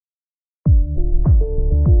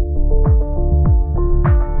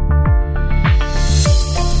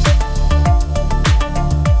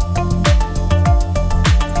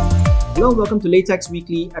Hello and welcome to Latex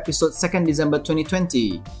Weekly, episode 2nd December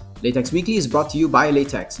 2020. Latex Weekly is brought to you by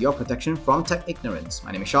Latex, your protection from tech ignorance.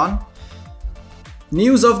 My name is Sean.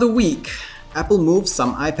 News of the week. Apple moves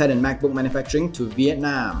some iPad and MacBook manufacturing to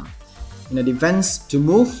Vietnam. In a defense to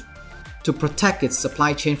move to protect its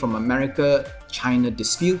supply chain from America-China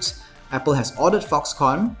disputes, Apple has ordered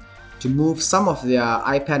Foxconn to move some of their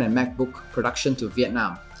iPad and MacBook production to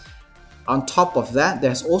Vietnam. On top of that,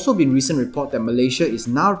 there has also been recent report that Malaysia is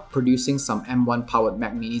now producing some M1 powered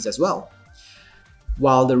Mac Minis as well.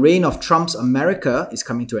 While the reign of Trump's America is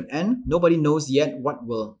coming to an end, nobody knows yet what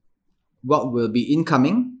will be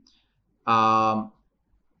incoming. What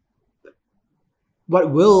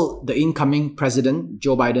will the incoming president,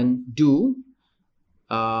 Joe Biden, do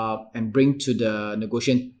and bring to the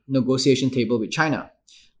negotiation table with China?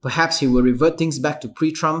 Perhaps he will revert things back to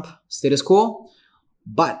pre-Trump status quo,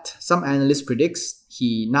 but some analysts predict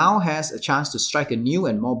he now has a chance to strike a new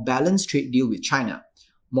and more balanced trade deal with China.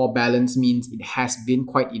 More balanced means it has been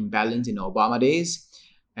quite imbalanced in Obama days,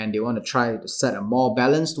 and they want to try to set a more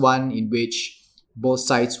balanced one in which both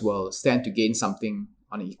sides will stand to gain something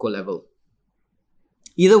on an equal level.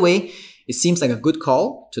 Either way, it seems like a good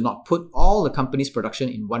call to not put all the company's production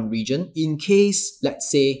in one region in case, let's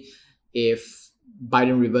say, if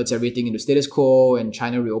Biden reverts everything into status quo and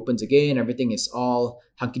China reopens again, everything is all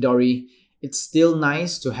hunky-dory. It's still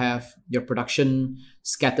nice to have your production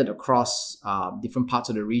scattered across different parts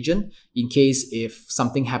of the region. In case if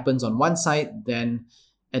something happens on one side, then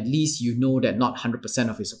at least you know that not 100%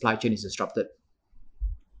 of your supply chain is disrupted.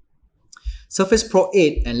 Surface Pro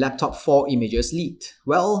 8 and Laptop 4 images leaked.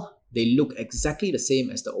 Well, they look exactly the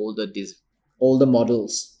same as the older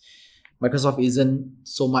models. Microsoft isn't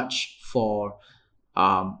so much for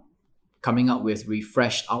coming up with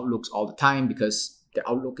refreshed outlooks all the time because the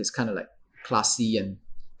outlook is kind of like classy and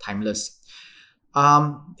timeless.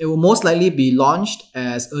 It will most likely be launched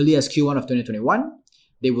as early as Q1 of 2021.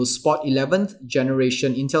 They will spot 11th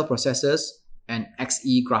generation Intel processors and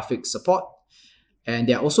Xe graphics support. And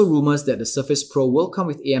there are also rumors that the Surface Pro will come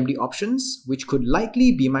with AMD options, which could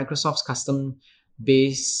likely be Microsoft's custom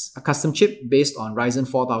chip based on Ryzen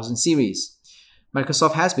 4000 series.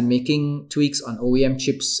 Microsoft has been making tweaks on OEM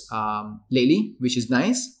chips lately, which is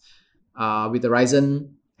nice, with the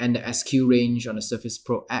Ryzen and the SQ range on the Surface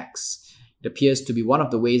Pro X. It appears to be one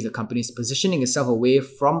of the ways the company is positioning itself away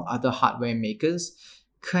from other hardware makers.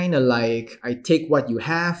 Kind of like, I take what you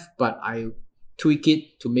have, but I tweak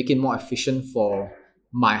it to make it more efficient for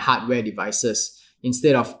my hardware devices.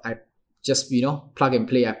 Instead of I just, plug and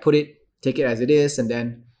play, I put it, take it as it is, and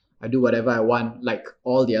then I do whatever I want, like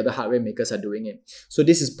all the other hardware makers are doing it. So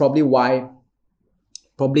this is probably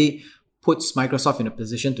puts Microsoft in a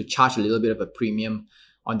position to charge a little bit of a premium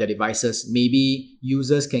on their devices. Maybe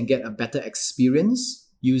users can get a better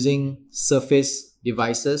experience using Surface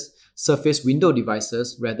Windows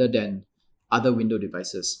devices rather than other Windows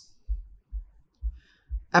devices.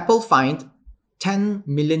 Apple fined 10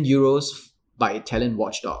 million euros by Italian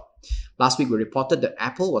watchdog. Last week we reported that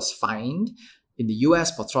Apple was fined in the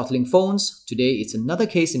US for throttling phones. Today, it's another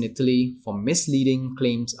case in Italy for misleading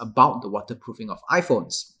claims about the waterproofing of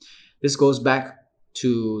iPhones. This goes back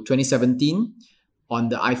to 2017 on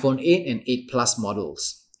the iPhone 8 and 8 Plus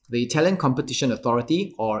models. The Italian Competition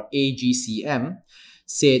Authority, or AGCM,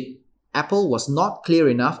 said Apple was not clear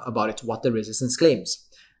enough about its water resistance claims.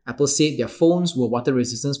 Apple said their phones were water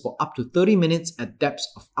resistant for up to 30 minutes at depths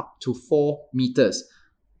of up to 4 meters.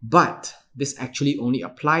 But this actually only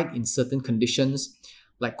applied in certain conditions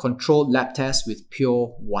like controlled lab tests with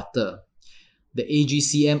pure water. The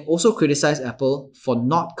AGCM also criticized Apple for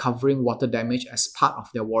not covering water damage as part of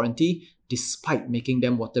their warranty despite making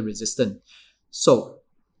them water resistant. So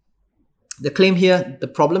the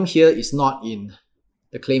problem here is not in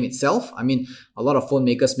the claim itself. I mean, a lot of phone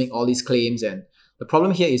makers make all these claims, and the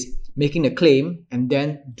problem here is making a claim and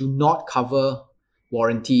then do not cover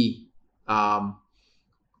warranty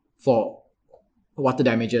for water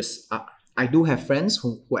damages. I do have friends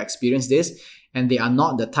who experience this, and they are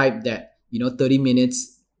not the type that 30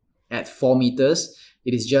 minutes at 4 meters.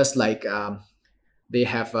 It is just like they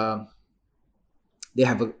have a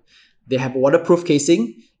waterproof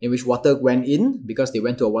casing in which water went in because they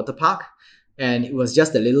went to a water park, and it was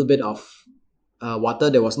just a little bit of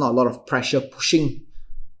water. There was not a lot of pressure pushing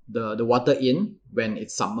the water in when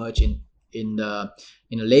it's submerged in a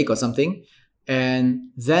lake or something,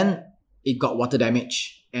 and then it got water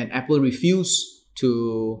damage, and Apple refused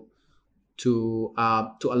to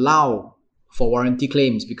allow for warranty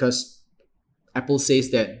claims because Apple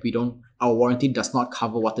says that our warranty does not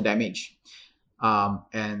cover water damage.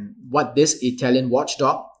 And what this Italian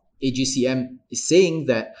watchdog AGCM is saying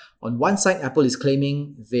that On one side, Apple is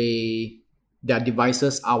claiming their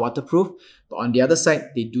devices are waterproof, but on the other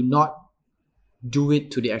side, they do not do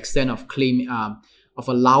it to the extent of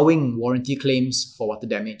allowing warranty claims for water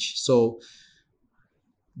damage. So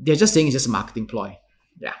they're just saying it's just a marketing ploy.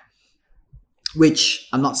 Yeah. Which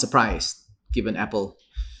I'm not surprised, given Apple.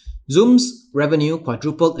 Zoom's revenue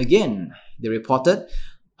quadrupled again. They reported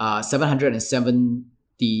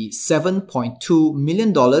 $777.2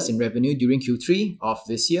 million in revenue during Q3 of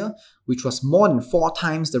this year, which was more than 4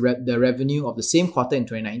 times the revenue of the same quarter in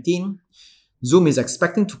 2019. Zoom is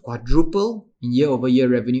expecting to quadruple in year-over-year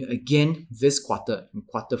revenue again this quarter, in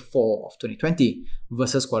quarter 4 of 2020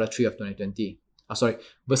 versus quarter 3 of 2020.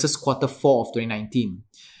 Versus quarter 4 of 2019.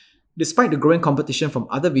 Despite the growing competition from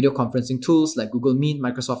other video conferencing tools like Google Meet,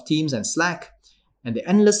 Microsoft Teams, and Slack, and the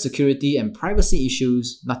endless security and privacy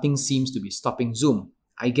issues, nothing seems to be stopping Zoom.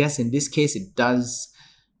 I guess in this case, it does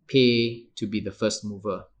pay to be the first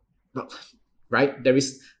mover. Right? There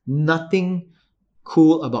is nothing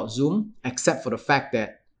cool about Zoom except for the fact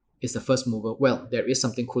that it's the first mover. Well, there is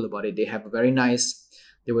something cool about it. They have a very nice,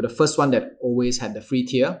 they were the first one that always had the free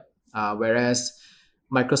tier, whereas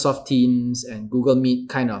Microsoft Teams and Google Meet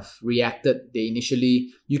kind of reacted. They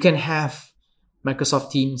initially, you can have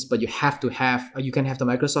Microsoft Teams, but you can have the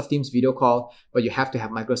Microsoft Teams video call, but you have to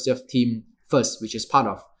have Microsoft Teams first, which is part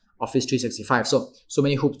of Office 365. So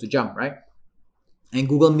many hoops to jump, right? And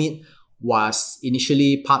Google Meet was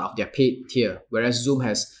initially part of their paid tier, whereas Zoom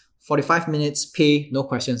has 45 minutes pay, no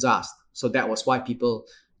questions asked. So that was why people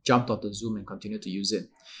jumped onto Zoom and continued to use it.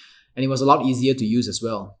 And it was a lot easier to use as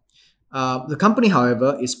well. The company,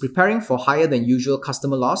 however, is preparing for higher than usual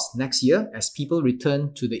customer loss next year as people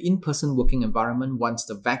return to the in-person working environment once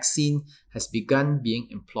the vaccine has begun being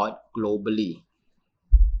employed globally.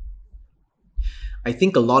 I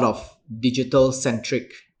think a lot of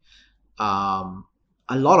digital-centric, a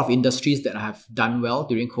lot of industries that have done well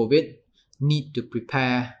during COVID need to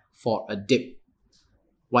prepare for a dip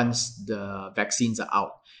once the vaccines are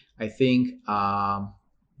out. I think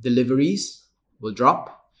deliveries will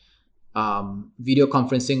drop. Video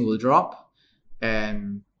conferencing will drop,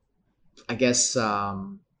 and I guess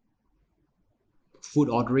food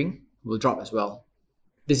ordering will drop as well.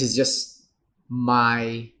 This is just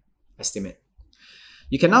my estimate.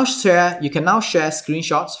 You can now share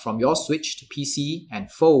screenshots from your Switch to PC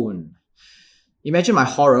and phone. Imagine my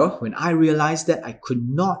horror when I realized that I could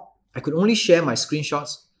only share my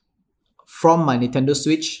screenshots from my Nintendo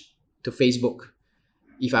Switch to Facebook.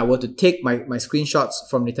 If I were to take my screenshots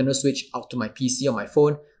from Nintendo Switch out to my PC or my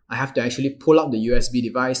phone, I have to actually pull out the USB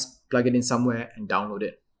device, plug it in somewhere, and download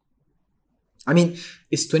it. I mean,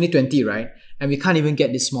 it's 2020, right? And we can't even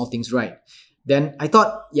get these small things right. Then I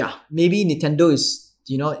thought, yeah, maybe Nintendo is,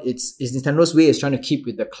 it's Nintendo's way is trying to keep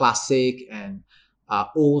with the classic and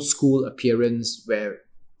old school appearance where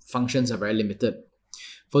functions are very limited.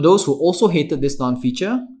 For those who also hated this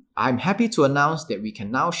non-feature, I'm happy to announce that we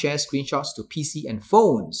can now share screenshots to PC and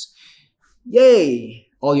phones. Yay!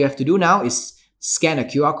 All you have to do now is scan a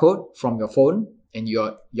QR code from your phone and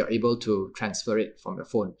you're able to transfer it from your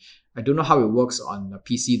phone. I don't know how it works on a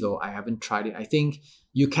PC though. I haven't tried it. I think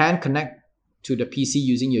you can connect to the PC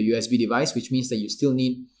using your USB device, which means that you still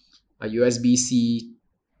need a USB-C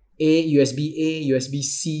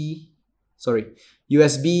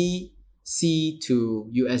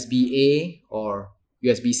to USB-A or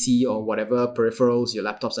USB-C or whatever peripherals your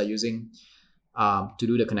laptops are using to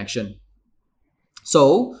do the connection.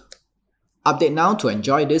 So, update now to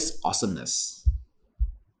enjoy this awesomeness.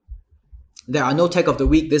 There are no tech of the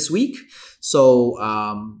week this week, so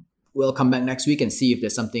we'll come back next week and see if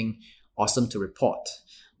there's something awesome to report.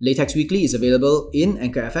 Latex Weekly is available in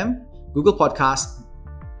Anchor FM, Google Podcasts,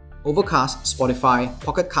 Overcast, Spotify,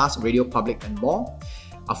 Pocket Cast, Radio Public, and more.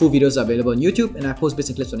 Our full videos are available on YouTube, and I post bits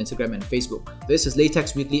and clips on Instagram and Facebook. This is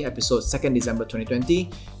Latex Weekly, episode 2nd December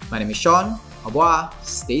 2020. My name is Sean. Au revoir.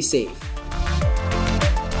 Stay safe.